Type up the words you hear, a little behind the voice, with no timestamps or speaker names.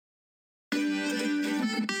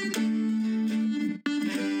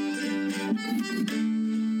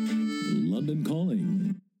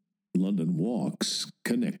Walks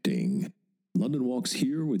Connecting. London Walks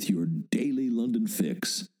here with your daily London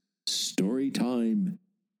fix. Story time,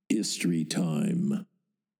 history time.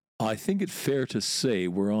 I think it fair to say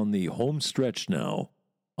we're on the home stretch now,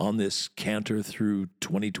 on this canter through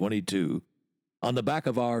 2022, on the back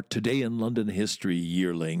of our Today in London History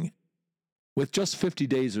yearling. With just 50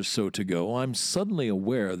 days or so to go, I'm suddenly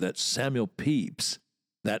aware that Samuel Pepys,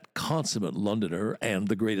 that consummate Londoner and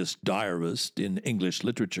the greatest diarist in English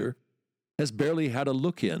literature, has barely had a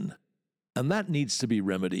look in, and that needs to be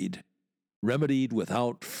remedied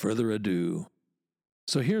without further ado.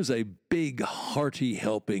 So here's a big, hearty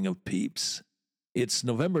helping of Pepys. It's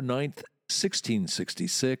November 9th,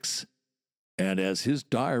 1666, and as his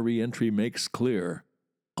diary entry makes clear,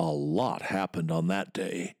 a lot happened on that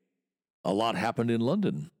day. A lot happened in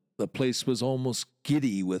London. The place was almost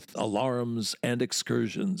giddy with alarums and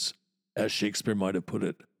excursions, as Shakespeare might have put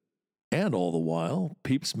it. And all the while,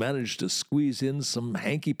 Pepys managed to squeeze in some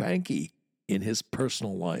hanky-panky in his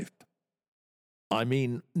personal life. I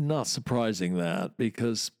mean, not surprising that,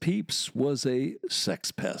 because Pepys was a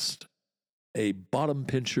sex pest, a bottom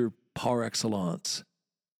pincher par excellence.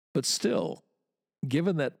 But still,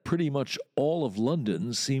 given that pretty much all of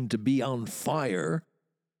London seemed to be on fire,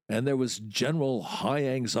 and there was general high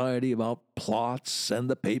anxiety about plots and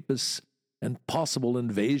the Papists and possible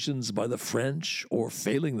invasions by the French, or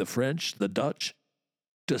failing the French, the Dutch,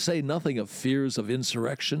 to say nothing of fears of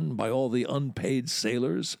insurrection by all the unpaid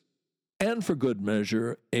sailors, and for good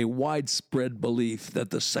measure, a widespread belief that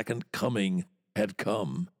the Second Coming had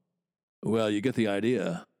come. Well, you get the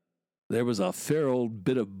idea. There was a fair old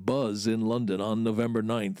bit of buzz in London on November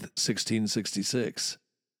 9th, 1666.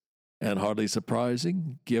 And hardly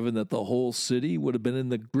surprising, given that the whole city would have been in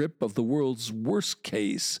the grip of the world's worst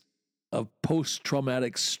case of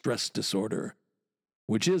post-traumatic stress disorder,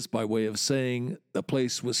 which is by way of saying the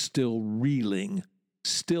place was still reeling,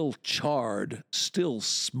 still charred, still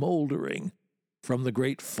smoldering from the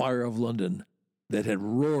great fire of London that had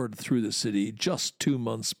roared through the city just 2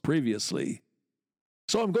 months previously.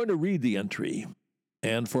 So I'm going to read the entry,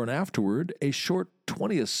 and for an afterward, a short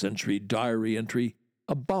 20th century diary entry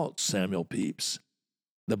about Samuel Pepys.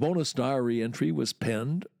 The bonus diary entry was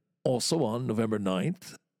penned also on November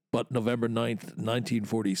 9th, but November 9th,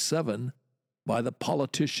 1947, by the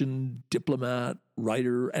politician, diplomat,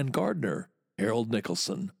 writer, and gardener, Harold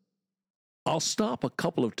Nicolson. I'll stop a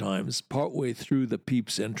couple of times partway through the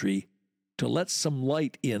Pepys entry to let some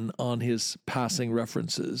light in on his passing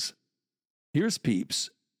references. Here's Pepys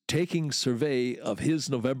taking survey of his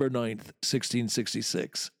November 9th,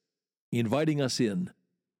 1666, inviting us in,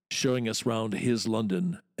 showing us round his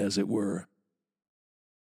London, as it were.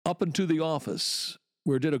 Up into the office,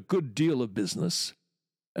 where did a good deal of business,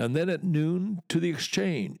 and then at noon to the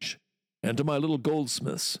exchange, and to my little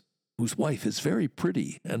goldsmith's, whose wife is very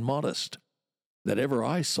pretty and modest, that ever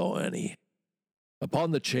I saw any. Upon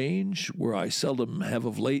the change, where I seldom have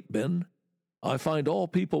of late been, I find all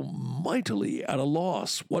people mightily at a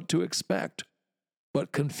loss what to expect,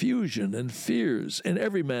 but confusion and fears in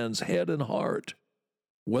every man's head and heart.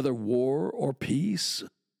 Whether war or peace,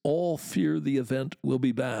 all fear the event will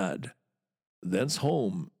be bad. Thence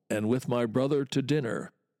home, and with my brother to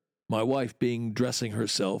dinner, my wife being dressing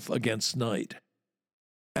herself against night.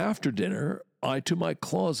 After dinner, I to my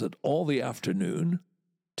closet all the afternoon,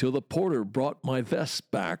 till the porter brought my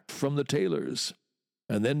vest back from the tailor's,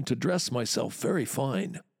 and then to dress myself very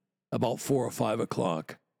fine, about 4 or 5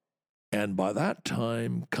 o'clock. And by that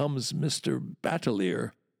time comes Mr.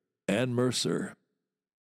 Batelier and Mercer.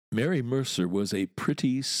 Mary Mercer was a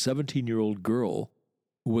pretty 17-year-old girl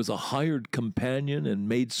who was a hired companion and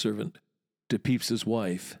maidservant to Pepys's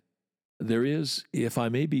wife. There is, if I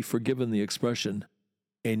may be forgiven the expression,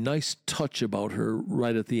 a nice touch about her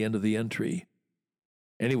right at the end of the entry.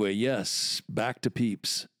 Anyway, yes, back to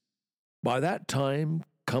Pepys. By that time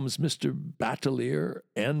comes Mr. Batelier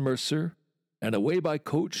and Mercer, and away by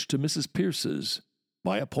coach to Mrs. Pierce's,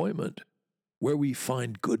 by appointment, where we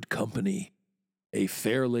find good company. A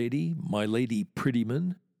fair lady, my Lady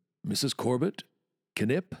Prettyman, Mrs. Corbet,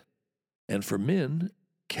 Knipp, and for men,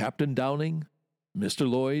 Captain Downing, Mr.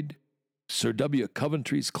 Lloyd, Sir W.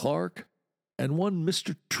 Coventry's clerk, and one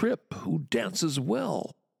Mr. Tripp, who dances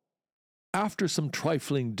well. After some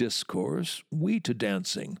trifling discourse, we to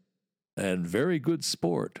dancing, and very good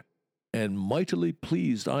sport, and mightily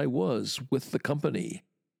pleased I was with the company.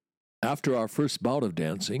 After our first bout of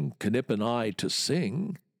dancing, Knipp and I to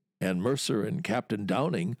sing, and Mercer and Captain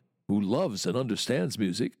Downing, who loves and understands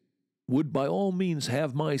music, would by all means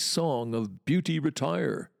have my song of Beauty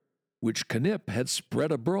Retire, which Knipp had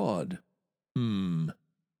spread abroad.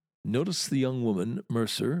 Notice the young woman,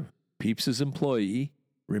 Mercer, Pepys's employee,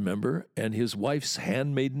 remember, and his wife's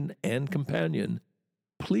handmaiden and companion,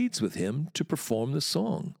 pleads with him to perform the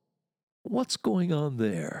song. What's going on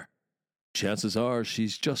there? Chances are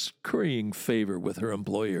she's just currying favor with her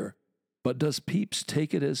employer. But does Pepys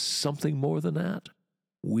take it as something more than that?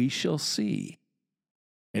 We shall see.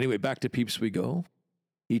 Anyway, back to Pepys we go.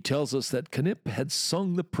 He tells us that Cnipp had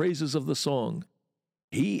sung the praises of the song.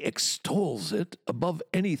 He extols it above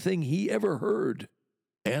anything he ever heard,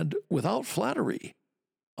 and without flattery.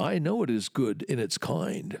 I know it is good in its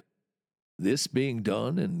kind. This being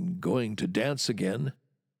done and going to dance again,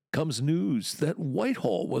 comes news that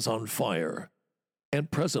Whitehall was on fire,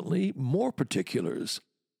 and presently more particulars,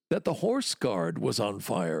 that the Horse Guard was on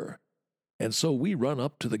fire, and so we run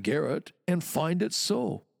up to the garret and find it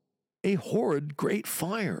so, a horrid great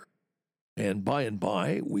fire, and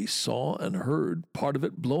by we saw and heard part of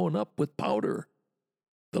it blown up with powder.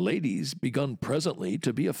 The ladies begun presently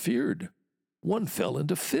to be afeard. One fell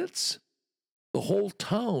into fits. The whole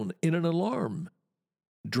town in an alarm.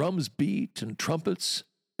 Drums beat and trumpets,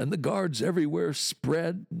 and the guards everywhere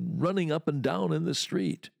spread, running up and down in the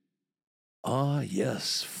street. Ah,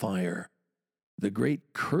 yes, fire, the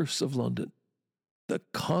great curse of London, the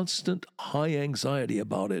constant high anxiety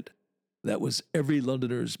about it that was every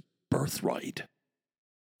Londoner's birthright.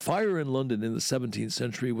 Fire in London in the 17th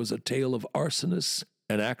century was a tale of arsonists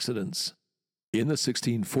and accidents. In the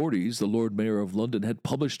 1640s, the Lord Mayor of London had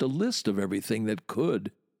published a list of everything that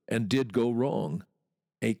could and did go wrong,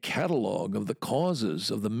 a catalogue of the causes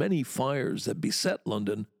of the many fires that beset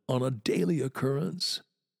London on a daily occurrence.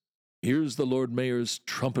 Here's the Lord Mayor's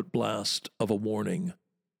trumpet blast of a warning.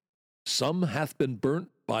 Some hath been burnt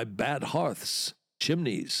by bad hearths,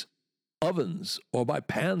 chimneys, ovens, or by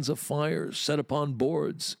pans of fire set upon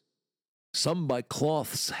boards, some by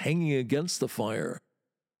cloths hanging against the fire,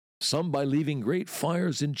 some by leaving great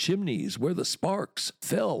fires in chimneys where the sparks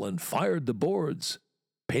fell and fired the boards,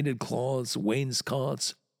 painted cloths,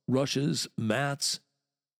 wainscots, rushes, mats,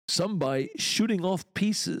 some by shooting off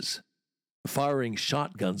pieces, firing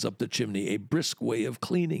shotguns up the chimney, a brisk way of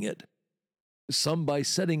cleaning it, some by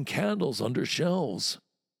setting candles under shelves,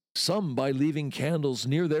 some by leaving candles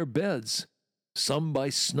near their beds, some by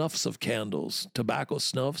snuffs of candles, tobacco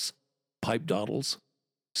snuffs, pipe doddles,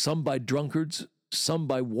 some by drunkards, some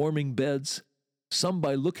by warming beds, some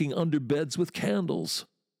by looking under beds with candles,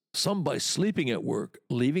 some by sleeping at work,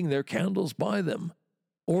 leaving their candles by them,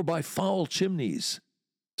 or by foul chimneys,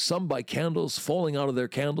 some by candles falling out of their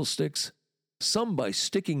candlesticks, some by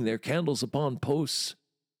sticking their candles upon posts,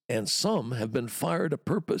 and some have been fired a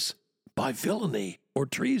purpose by villainy or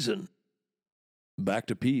treason. Back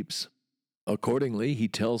to Pepys. Accordingly, he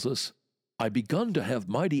tells us, I begun to have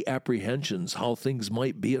mighty apprehensions how things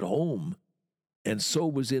might be at home, and so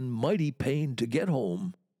was in mighty pain to get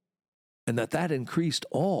home, and that increased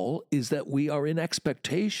all is that we are in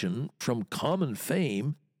expectation from common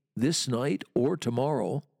fame this night or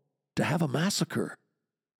tomorrow to have a massacre,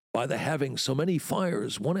 by the having so many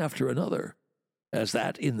fires one after another, as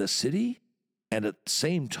that in the city, and at the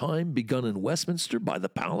same time begun in Westminster by the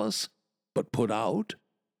palace, but put out,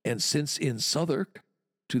 and since in Southwark,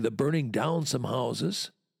 to the burning down some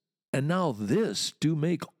houses, and now this do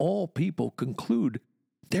make all people conclude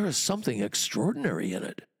there is something extraordinary in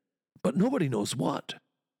it, but nobody knows what.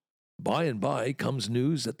 By comes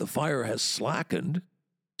news that the fire has slackened,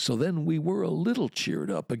 so then we were a little cheered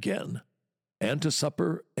up again, and to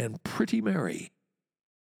supper and pretty merry.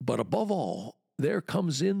 But above all, there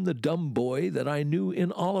comes in the dumb boy that I knew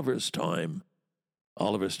in Oliver's time.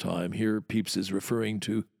 Oliver's time, here Pepys is referring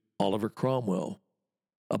to Oliver Cromwell.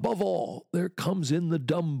 Above all, there comes in the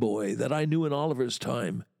dumb boy that I knew in Oliver's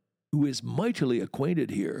time, who is mightily acquainted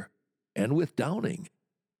here, and with Downing,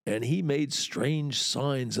 and he made strange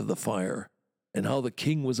signs of the fire, and how the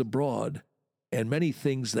king was abroad, and many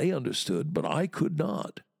things they understood, but I could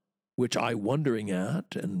not, which I wondering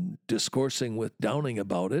at, and discoursing with Downing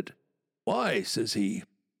about it, why, says he,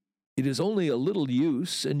 it is only a little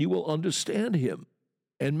use, and you will understand him,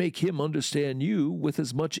 and make him understand you with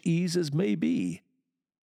as much ease as may be.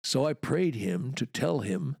 So I prayed him to tell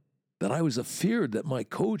him that I was afeard that my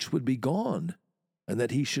coach would be gone, and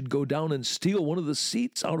that he should go down and steal one of the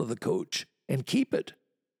seats out of the coach, and keep it,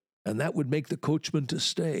 and that would make the coachman to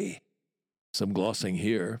stay. Some glossing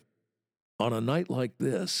here. On a night like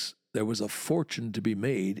this, there was a fortune to be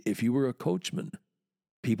made if you were a coachman.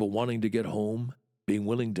 People wanting to get home, being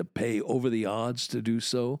willing to pay over the odds to do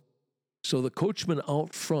so. So the coachman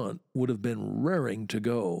out front would have been raring to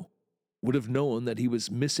go, would have known that he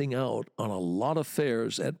was missing out on a lot of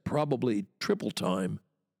fares at probably triple time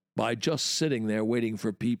by just sitting there waiting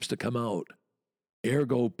for Pepys to come out.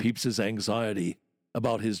 Ergo Pepys's anxiety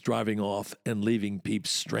about his driving off and leaving Pepys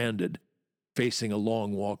stranded, facing a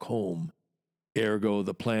long walk home. Ergo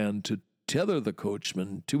the plan to tether the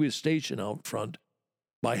coachman to his station out front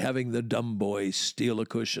by having the dumb boy steal a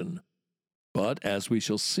cushion. But, as we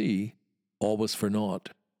shall see, all was for naught.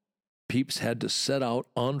 Pepys had to set out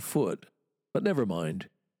on foot, but never mind.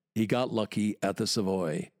 He got lucky at the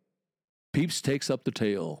Savoy. Pepys takes up the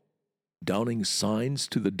tale, downing signs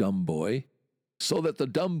to the dumb boy, so that the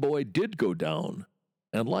dumb boy did go down,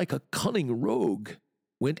 and like a cunning rogue,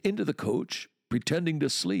 went into the coach, pretending to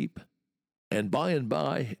sleep, and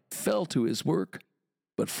by fell to his work,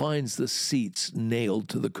 but finds the seats nailed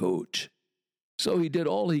to the coach. So he did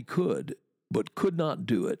all he could, but could not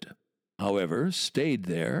do it. However, stayed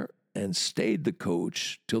there, and stayed the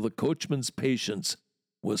coach till the coachman's patience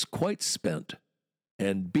was quite spent,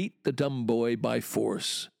 and beat the dumb boy by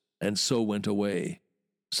force, and so went away.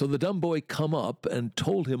 So the dumb boy come up and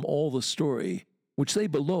told him all the story, which they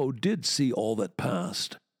below did see all that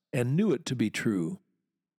passed, and knew it to be true.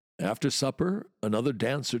 After supper, another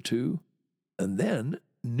dance or two, and then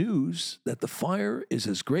news that the fire is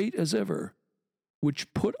as great as ever,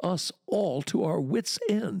 which put us all to our wits'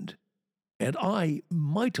 end, and I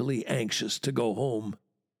mightily anxious to go home.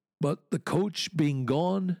 But the coach being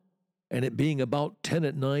gone, and it being about 10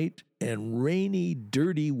 at night, and rainy,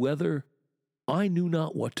 dirty weather, I knew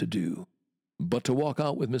not what to do, but to walk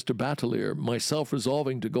out with Mr. Batelier, myself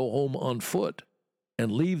resolving to go home on foot,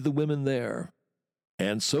 and leave the women there.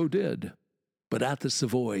 And so did, but at the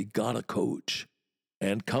Savoy got a coach,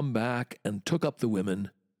 and come back and took up the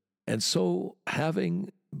women, and so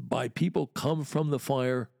having, by people come from the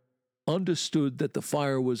fire, understood that the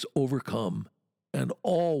fire was overcome, and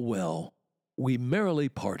all well, we merrily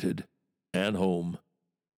parted, and home.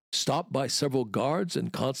 Stopped by several guards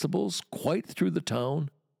and constables quite through the town,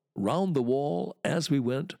 round the wall as we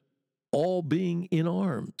went, all being in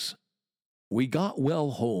arms. We got well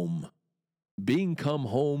home. Being come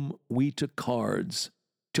home, we took cards,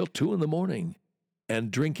 till 2 a.m,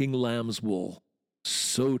 and drinking lamb's wool,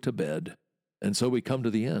 so to bed. And so we come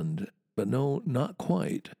to the end, but no, not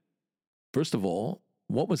quite. First of all,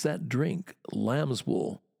 what was that drink, lamb's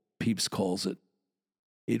wool, Pepys calls it?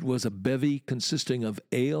 It was a bevy consisting of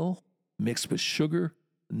ale, mixed with sugar,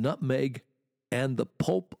 nutmeg, and the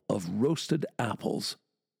pulp of roasted apples.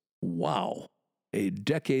 Wow! A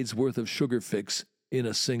decade's worth of sugar fix in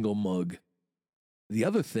a single mug. The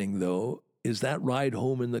other thing, though, is that ride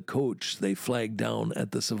home in the coach they flagged down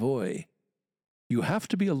at the Savoy. You have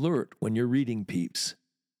to be alert when you're reading Pepys.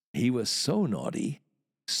 He was so naughty,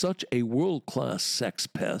 such a world-class sex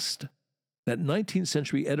pest, that 19th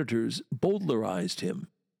century editors Bowdlerized him,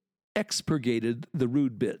 expurgated the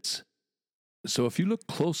rude bits. So if you look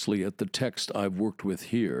closely at the text I've worked with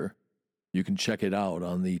here, you can check it out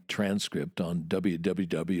on the transcript on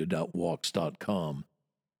www.walks.com.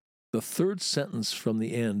 The third sentence from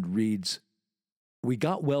the end reads, "We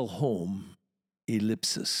got well home,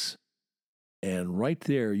 ellipsis." And right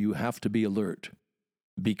there you have to be alert,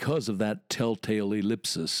 because of that telltale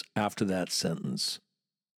ellipsis after that sentence.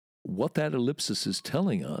 What that ellipsis is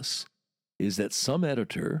telling us is that some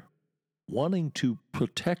editor, wanting to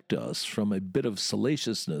protect us from a bit of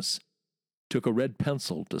salaciousness, took a red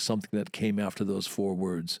pencil to something that came after those 4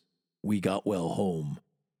 words, "We got well home."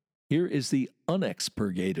 Here is the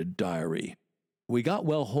unexpurgated diary. "We got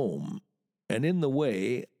well home, and in the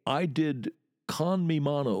way I did con mi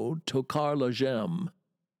mano tocar la gemme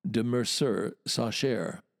de Mercer sa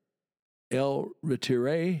chère. Elle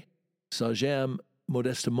retiré sa gemme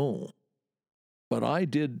modestement. But I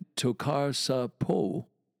did tocar sa peau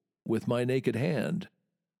with my naked hand,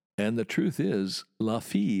 and the truth is, la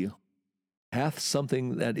fille hath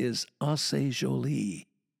something that is assez jolie."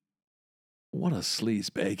 What a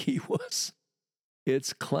sleazebag he was.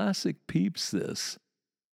 It's classic Pepys, this.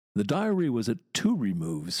 The diary was at 2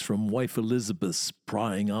 removes from wife Elizabeth's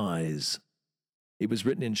prying eyes. It was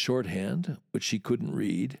written in shorthand, which she couldn't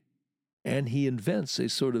read, and he invents a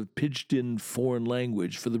sort of pidged-in foreign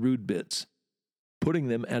language for the rude bits, putting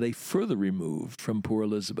them at a further remove from poor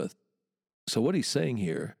Elizabeth. So what he's saying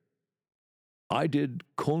here, I did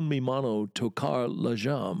con mi mano tocar la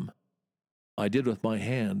jambe. I did with my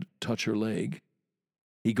hand touch her leg.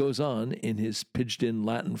 He goes on, in his pidged-in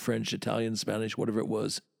Latin, French, Italian, Spanish, whatever it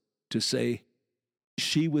was, to say,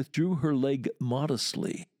 she withdrew her leg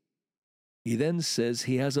modestly. He then says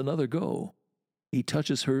he has another go. He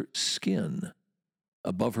touches her skin,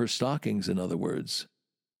 above her stockings, in other words,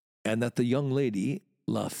 and that the young lady,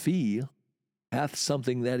 la fille, hath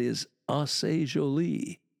something that is assez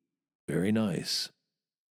jolie. Very nice.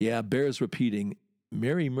 Yeah, bears repeating,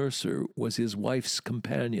 Mary Mercer was his wife's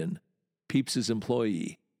companion, Pepys's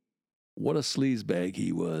employee. What a sleazebag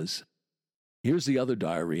he was. Here's the other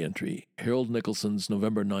diary entry, Harold Nicholson's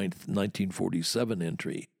November 9th, 1947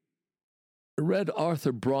 entry. Read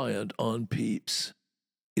Arthur Bryant on Pepys.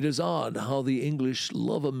 It is odd how the English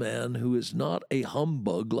love a man who is not a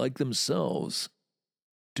humbug like themselves.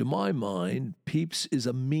 To my mind, Pepys is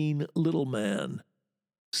a mean little man,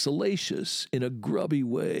 salacious in a grubby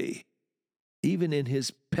way. Even in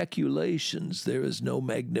his peculations there is no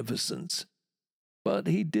magnificence. But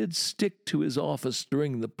he did stick to his office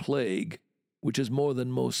during the plague, which is more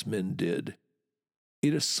than most men did.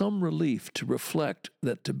 It is some relief to reflect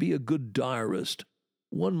that to be a good diarist,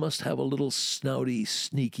 one must have a little snouty,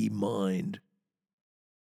 sneaky mind.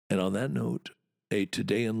 And on that note, a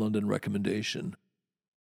Today in London recommendation.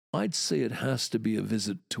 I'd say it has to be a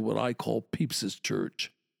visit to what I call Pepys's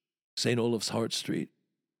Church, St. Olave's, Hart Street.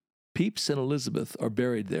 Pepys and Elizabeth are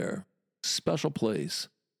buried there. Special place.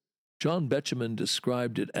 John Betjeman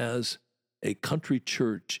described it as a country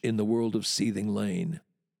church in the world of Seething Lane.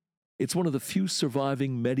 It's one of the few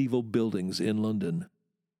surviving medieval buildings in London.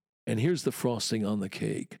 And here's the frosting on the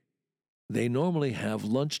cake. They normally have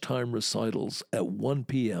lunchtime recitals at 1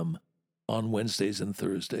 p.m. on Wednesdays and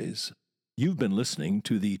Thursdays. You've been listening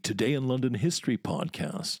to the Today in London History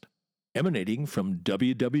podcast, emanating from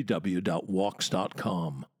www.walks.com,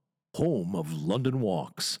 home of London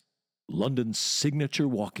Walks, London's signature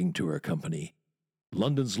walking tour company,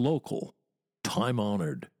 London's local,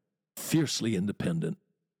 time-honored, fiercely independent,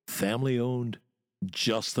 family-owned,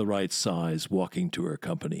 just the right size walking tour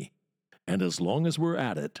company. And as long as we're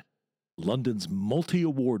at it, London's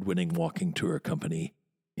multi-award-winning walking tour company.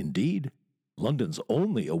 Indeed, London's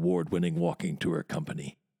only award-winning walking tour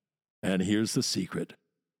company. And here's the secret.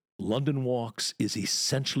 London Walks is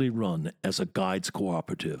essentially run as a guides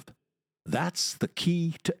cooperative. That's the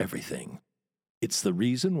key to everything. It's the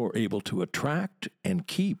reason we're able to attract and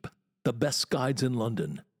keep the best guides in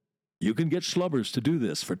London. You can get schlubbers to do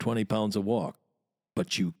this for £20 a walk,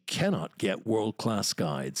 but you cannot get world-class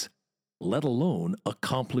guides, let alone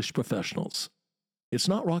accomplished professionals. It's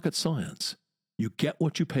not rocket science. You get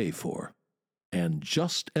what you pay for. And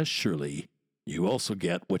just as surely, you also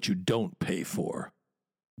get what you don't pay for.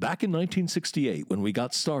 Back in 1968, when we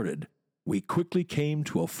got started, we quickly came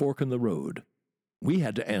to a fork in the road. We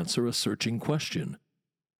had to answer a searching question.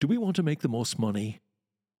 Do we want to make the most money,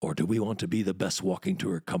 or do we want to be the best walking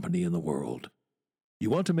tour company in the world? You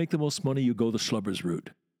want to make the most money, you go the schlubbers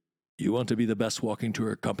route. You want to be the best walking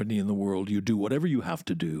tour company in the world, you do whatever you have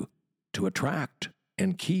to do to attract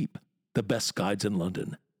and keep the best guides in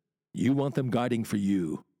London. You want them guiding for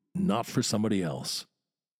you, not for somebody else.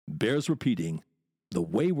 Bears repeating, the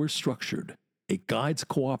way we're structured, a guides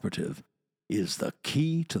cooperative, is the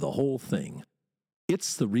key to the whole thing.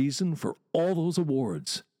 It's the reason for all those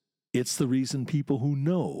awards. It's the reason people who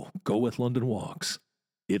know go with London Walks.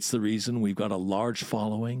 It's the reason we've got a large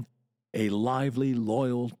following, a lively,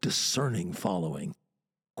 loyal, discerning following.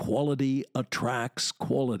 Quality attracts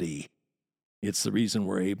quality. It's the reason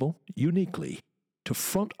we're able, uniquely, to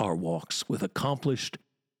front our walks with accomplished,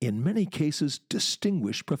 in many cases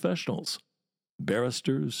distinguished professionals.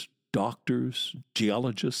 Barristers, doctors,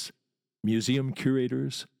 geologists, museum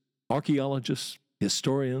curators, archaeologists,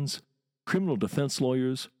 historians, criminal defense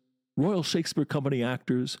lawyers, Royal Shakespeare Company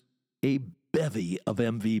actors, a bevy of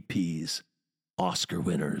MVPs, Oscar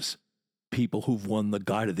winners, people who've won the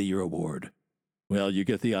Guide of the Year award. Well, you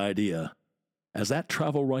get the idea. As that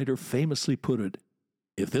travel writer famously put it,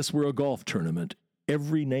 if this were a golf tournament,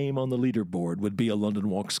 every name on the leaderboard would be a London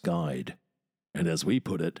Walks guide. And as we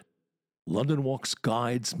put it, London Walks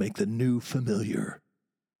guides make the new familiar,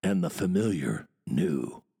 and the familiar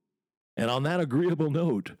new. And on that agreeable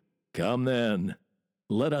note, come then,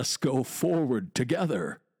 let us go forward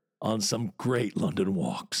together on some great London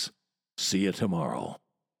Walks. See you tomorrow.